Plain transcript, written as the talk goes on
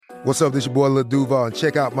What's up, this your boy Lil Duval, and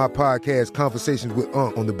check out my podcast, Conversations with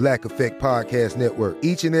Unc, on the Black Effect Podcast Network.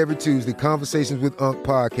 Each and every Tuesday, Conversations with Unc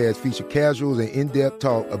podcast feature casuals and in-depth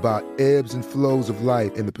talk about ebbs and flows of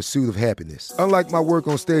life and the pursuit of happiness. Unlike my work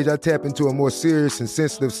on stage, I tap into a more serious and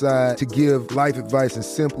sensitive side to give life advice and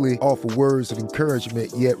simply offer words of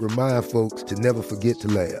encouragement, yet remind folks to never forget to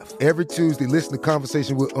laugh. Every Tuesday, listen to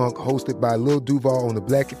Conversations with Unc, hosted by Lil Duval on the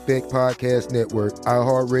Black Effect Podcast Network,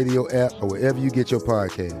 iHeartRadio app, or wherever you get your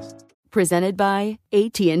podcasts. Presented by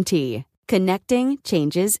AT&T. Connecting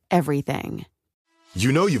changes everything.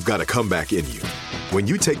 You know you've got a comeback in you. When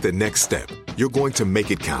you take the next step, you're going to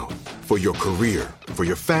make it count. For your career, for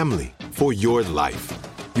your family, for your life.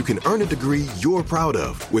 You can earn a degree you're proud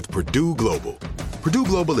of with Purdue Global. Purdue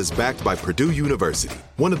Global is backed by Purdue University,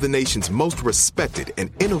 one of the nation's most respected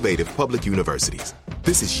and innovative public universities.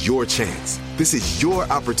 This is your chance. This is your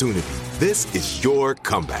opportunity. This is your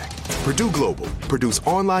comeback. Purdue Global, Purdue's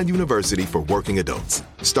online university for working adults.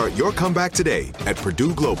 Start your comeback today at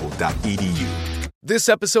purdueglobal.edu. This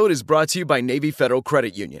episode is brought to you by Navy Federal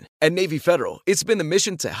Credit Union. At Navy Federal, it's been the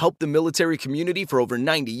mission to help the military community for over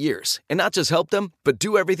 90 years. And not just help them, but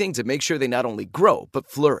do everything to make sure they not only grow, but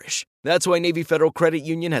flourish. That's why Navy Federal Credit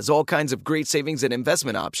Union has all kinds of great savings and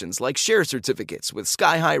investment options like share certificates with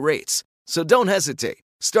sky-high rates. So don't hesitate.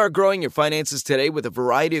 Start growing your finances today with a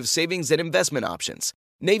variety of savings and investment options.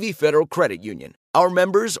 Navy Federal Credit Union. Our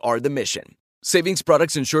members are the mission. Savings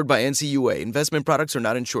products insured by NCUA. Investment products are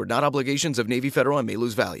not insured, not obligations of Navy Federal and may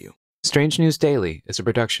lose value. Strange News Daily is a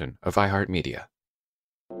production of iHeartMedia.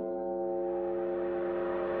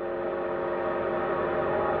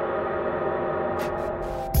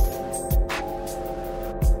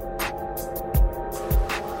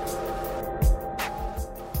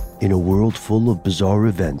 In a world full of bizarre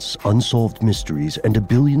events, unsolved mysteries, and a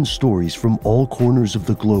billion stories from all corners of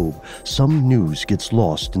the globe, some news gets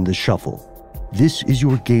lost in the shuffle. This is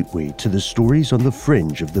your gateway to the stories on the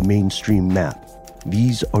fringe of the mainstream map.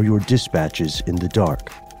 These are your dispatches in the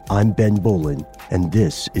dark. I'm Ben Bolin, and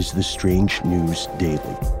this is the Strange News Daily.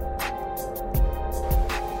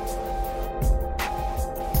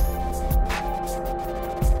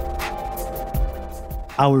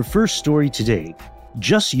 Our first story today.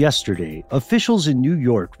 Just yesterday, officials in New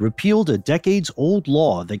York repealed a decades-old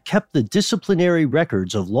law that kept the disciplinary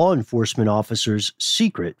records of law enforcement officers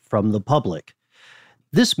secret from the public.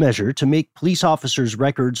 This measure, to make police officers'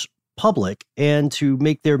 records public and to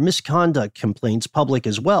make their misconduct complaints public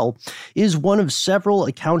as well, is one of several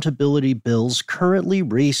accountability bills currently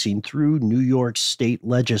racing through New York's state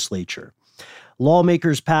legislature.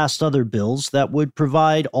 Lawmakers passed other bills that would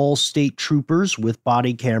provide all state troopers with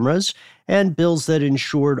body cameras and bills that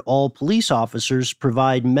ensured all police officers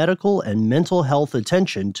provide medical and mental health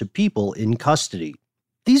attention to people in custody.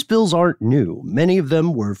 These bills aren't new. Many of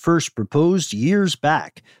them were first proposed years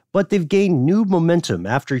back, but they've gained new momentum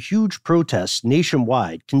after huge protests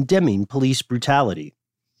nationwide condemning police brutality.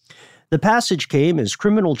 The passage came as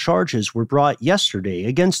criminal charges were brought yesterday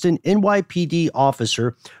against an NYPD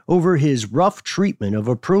officer over his rough treatment of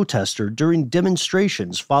a protester during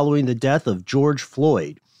demonstrations following the death of George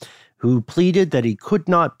Floyd, who pleaded that he could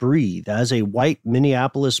not breathe as a white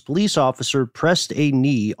Minneapolis police officer pressed a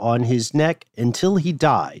knee on his neck until he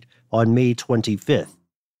died on May 25th.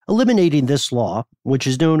 Eliminating this law, which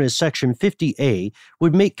is known as Section 50A,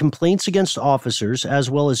 would make complaints against officers, as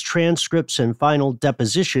well as transcripts and final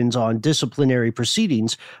depositions on disciplinary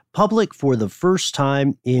proceedings, public for the first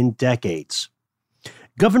time in decades.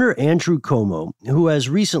 Governor Andrew Cuomo, who has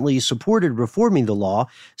recently supported reforming the law,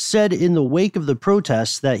 said in the wake of the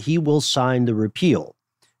protests that he will sign the repeal.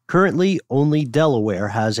 Currently, only Delaware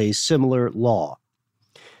has a similar law.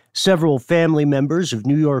 Several family members of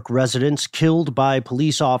New York residents killed by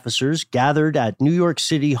police officers gathered at New York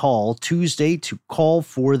City Hall Tuesday to call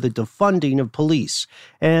for the defunding of police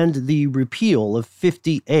and the repeal of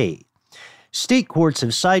 50A. State courts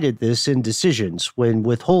have cited this in decisions when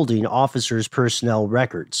withholding officers' personnel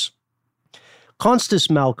records. Constance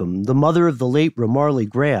Malcolm, the mother of the late Ramarley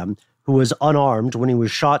Graham, who was unarmed when he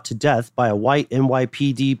was shot to death by a white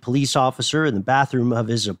NYPD police officer in the bathroom of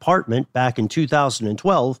his apartment back in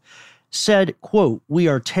 2012, said, quote, "We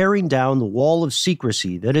are tearing down the wall of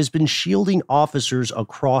secrecy that has been shielding officers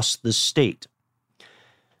across the state."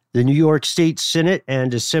 The New York State Senate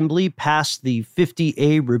and Assembly passed the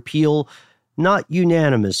 50A repeal not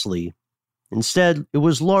unanimously. Instead, it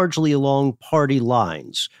was largely along party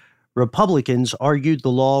lines. Republicans argued the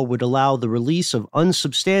law would allow the release of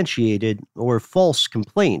unsubstantiated or false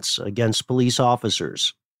complaints against police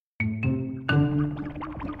officers.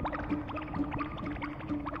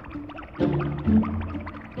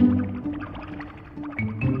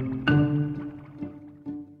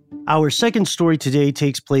 Our second story today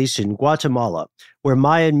takes place in Guatemala, where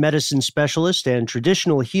Mayan medicine specialist and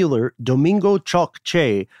traditional healer Domingo Choc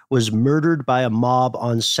Che was murdered by a mob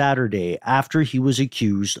on Saturday after he was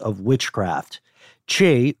accused of witchcraft.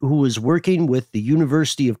 Che, who was working with the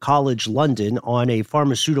University of College London on a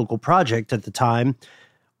pharmaceutical project at the time,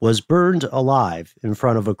 was burned alive in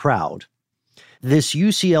front of a crowd. This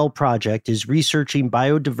UCL project is researching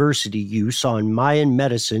biodiversity use on Mayan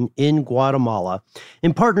medicine in Guatemala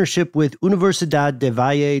in partnership with Universidad de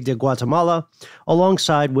Valle de Guatemala,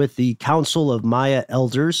 alongside with the Council of Maya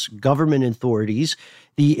Elders, government authorities,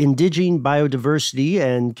 the Indigene Biodiversity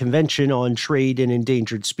and Convention on Trade in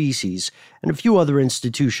Endangered Species, and a few other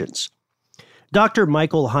institutions. Dr.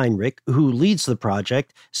 Michael Heinrich, who leads the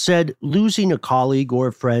project, said losing a colleague or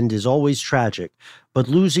friend is always tragic, but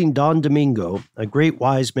losing Don Domingo, a great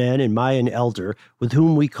wise man and Mayan elder with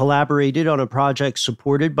whom we collaborated on a project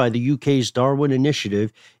supported by the UK's Darwin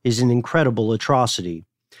Initiative, is an incredible atrocity.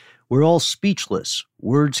 We're all speechless.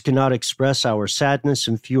 Words cannot express our sadness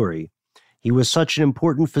and fury. He was such an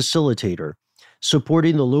important facilitator,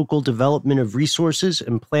 supporting the local development of resources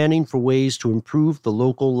and planning for ways to improve the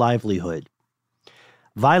local livelihood.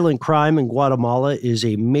 Violent crime in Guatemala is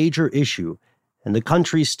a major issue, and the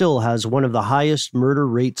country still has one of the highest murder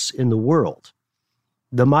rates in the world.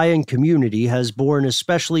 The Mayan community has borne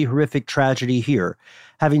especially horrific tragedy here,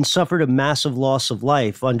 having suffered a massive loss of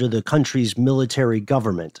life under the country's military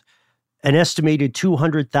government. An estimated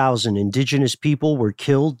 200,000 indigenous people were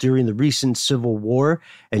killed during the recent civil war,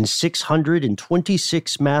 and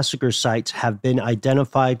 626 massacre sites have been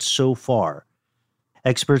identified so far.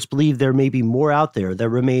 Experts believe there may be more out there that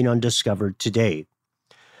remain undiscovered today.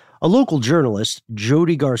 A local journalist,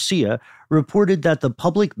 Jody Garcia, reported that the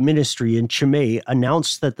public ministry in Chimay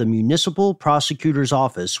announced that the municipal prosecutor's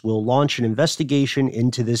office will launch an investigation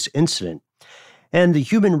into this incident. And the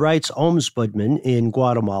Human Rights Ombudsman in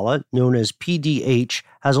Guatemala, known as PDH,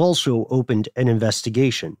 has also opened an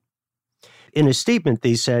investigation. In a statement,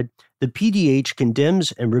 they said, the PDH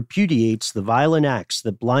condemns and repudiates the violent acts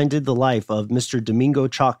that blinded the life of Mr. Domingo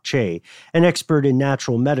Choc Che, an expert in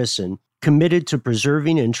natural medicine, committed to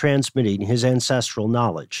preserving and transmitting his ancestral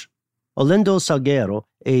knowledge. Olindo Salguero,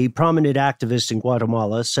 a prominent activist in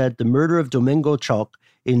Guatemala, said the murder of Domingo Choc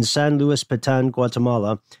in San Luis Petan,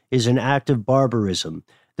 Guatemala, is an act of barbarism.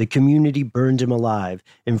 The community burned him alive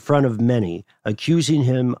in front of many, accusing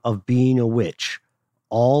him of being a witch.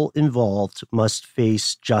 All involved must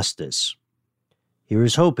face justice. Here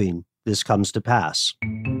is hoping this comes to pass.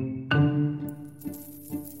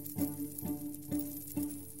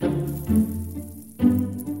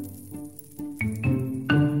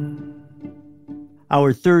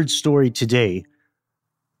 Our third story today.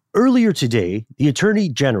 Earlier today, the attorney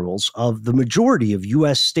generals of the majority of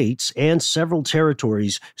U.S. states and several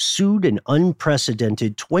territories sued an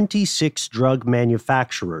unprecedented 26 drug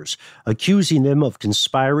manufacturers, accusing them of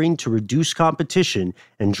conspiring to reduce competition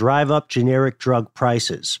and drive up generic drug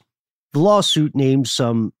prices. The lawsuit named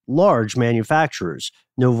some large manufacturers: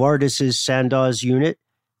 Novartis' Sandoz unit,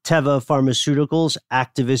 Teva Pharmaceuticals'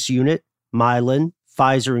 Actavis unit, Mylan,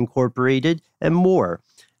 Pfizer Incorporated, and more,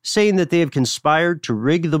 saying that they have conspired to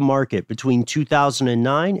rig the market between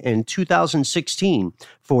 2009 and 2016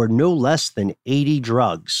 for no less than 80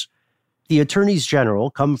 drugs. The attorneys general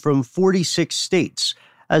come from 46 states,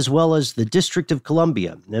 as well as the District of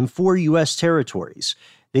Columbia and 4 U.S. territories.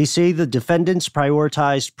 They say the defendants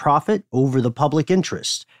prioritized profit over the public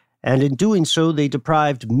interest, and in doing so, they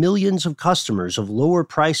deprived millions of customers of lower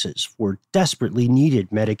prices for desperately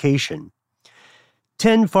needed medication.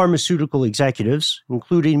 10 pharmaceutical executives,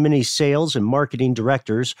 including many sales and marketing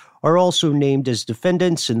directors, are also named as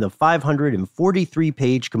defendants in the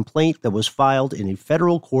 543-page complaint that was filed in a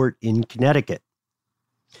federal court in Connecticut.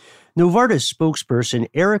 Novartis spokesperson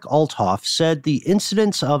Eric Althoff said the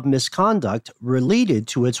incidents of misconduct related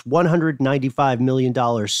to its $195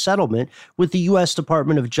 million settlement with the U.S.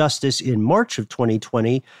 Department of Justice in March of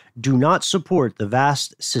 2020 do not support the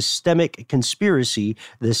vast systemic conspiracy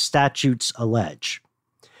the statutes allege.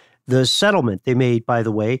 The settlement they made, by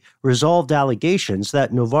the way, resolved allegations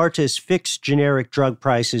that Novartis fixed generic drug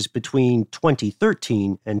prices between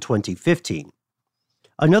 2013 and 2015.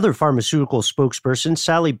 Another pharmaceutical spokesperson,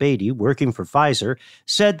 Sally Beatty, working for Pfizer,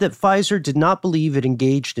 said that Pfizer did not believe it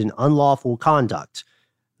engaged in unlawful conduct.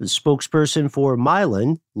 The spokesperson for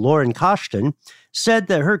Mylan, Lauren Kashtan, said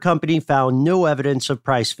that her company found no evidence of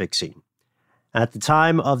price fixing. At the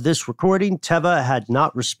time of this recording, Teva had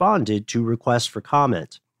not responded to requests for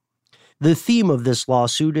comment. The theme of this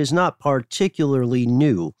lawsuit is not particularly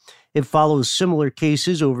new. It follows similar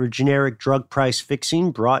cases over generic drug price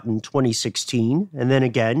fixing brought in 2016 and then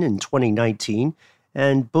again in 2019,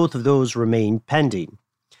 and both of those remain pending.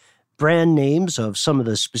 Brand names of some of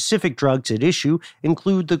the specific drugs at issue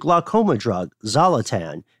include the glaucoma drug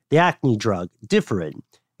Zolotan, the acne drug Differin,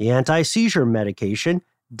 the anti-seizure medication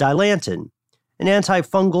Dilantin, an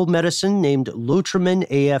antifungal medicine named Lotrimin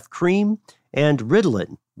AF cream, and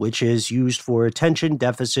Ritalin, which is used for attention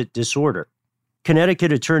deficit disorder.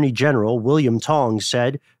 Connecticut Attorney General William Tong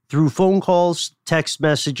said, through phone calls, text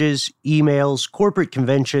messages, emails, corporate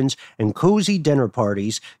conventions, and cozy dinner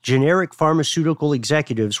parties, generic pharmaceutical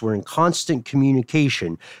executives were in constant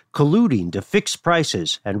communication, colluding to fix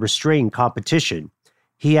prices and restrain competition.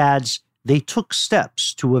 He adds, they took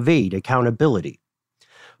steps to evade accountability.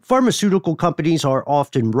 Pharmaceutical companies are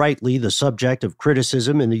often rightly the subject of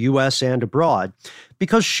criticism in the U.S. and abroad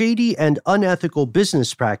because shady and unethical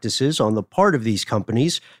business practices on the part of these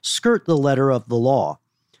companies skirt the letter of the law.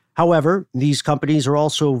 However, these companies are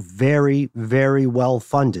also very, very well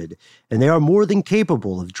funded, and they are more than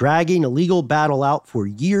capable of dragging a legal battle out for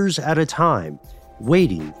years at a time,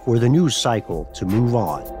 waiting for the news cycle to move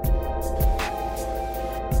on.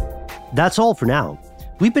 That's all for now.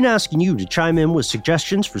 We've been asking you to chime in with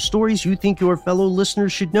suggestions for stories you think your fellow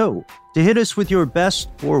listeners should know, to hit us with your best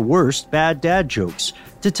or worst bad dad jokes,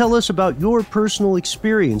 to tell us about your personal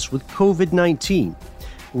experience with COVID-19.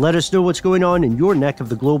 Let us know what's going on in your neck of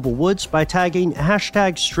the global woods by tagging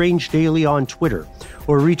 #StrangeDaily on Twitter,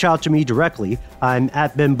 or reach out to me directly. I'm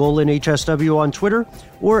at Ben Bowlin HSW on Twitter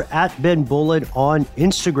or at Ben Bowlin on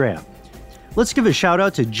Instagram. Let's give a shout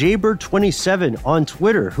out to Jaber27 on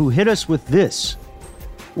Twitter, who hit us with this.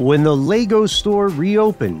 When the Lego store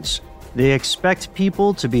reopens, they expect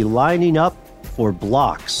people to be lining up for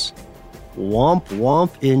blocks. Womp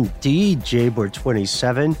womp indeed,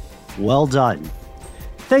 Jaber27. Well done.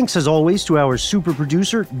 Thanks as always to our super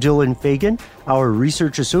producer, Dylan Fagan, our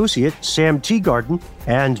research associate, Sam Teagarden,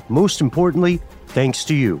 and most importantly, thanks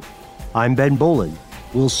to you. I'm Ben Bowlin.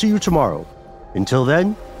 We'll see you tomorrow. Until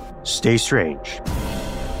then, stay strange.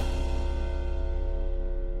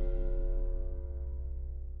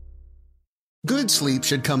 Good sleep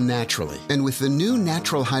should come naturally, and with the new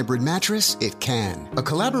Natural Hybrid mattress, it can. A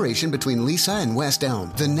collaboration between Lisa and West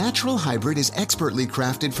Elm, the Natural Hybrid is expertly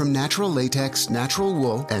crafted from natural latex, natural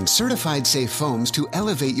wool, and certified safe foams to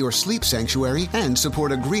elevate your sleep sanctuary and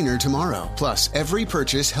support a greener tomorrow. Plus, every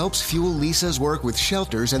purchase helps fuel Lisa's work with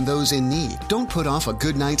shelters and those in need. Don't put off a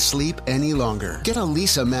good night's sleep any longer. Get a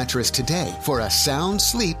Lisa mattress today for a sound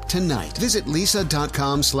sleep tonight. Visit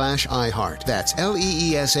lisa.com/iHeart. That's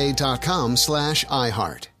LEESA.com/iHeart.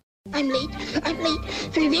 I'm late for a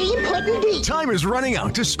very important date. Time is running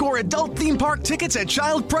out to score adult theme park tickets at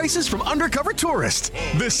child prices from Undercover Tourist.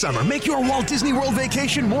 This summer, make your Walt Disney World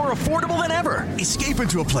vacation more affordable than ever. Escape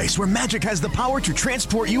into a place where magic has the power to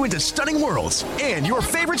transport you into stunning worlds and your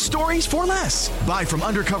favorite stories for less. Buy from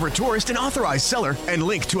Undercover Tourist, an authorized seller, and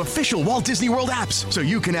link to official Walt Disney World apps so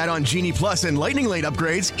you can add on Genie Plus and Lightning Lane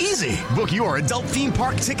upgrades easy. Book your adult theme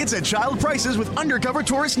park tickets at child prices with Undercover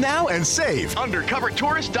Tourist now and save.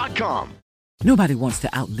 UndercoverTourist.com. Nobody wants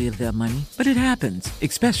to outlive their money, but it happens,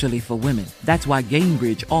 especially for women. That's why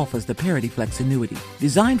Gainbridge offers the Parity Flex annuity,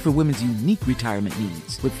 designed for women's unique retirement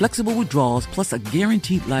needs, with flexible withdrawals plus a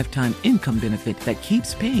guaranteed lifetime income benefit that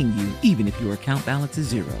keeps paying you even if your account balance is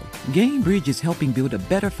zero. Gainbridge is helping build a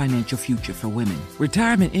better financial future for women.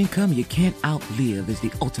 Retirement income you can't outlive is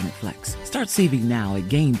the ultimate flex. Start saving now at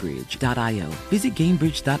Gainbridge.io. Visit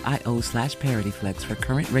Gainbridge.io/ParityFlex for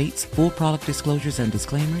current rates, full product disclosures and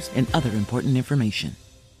disclaimers, and other important information.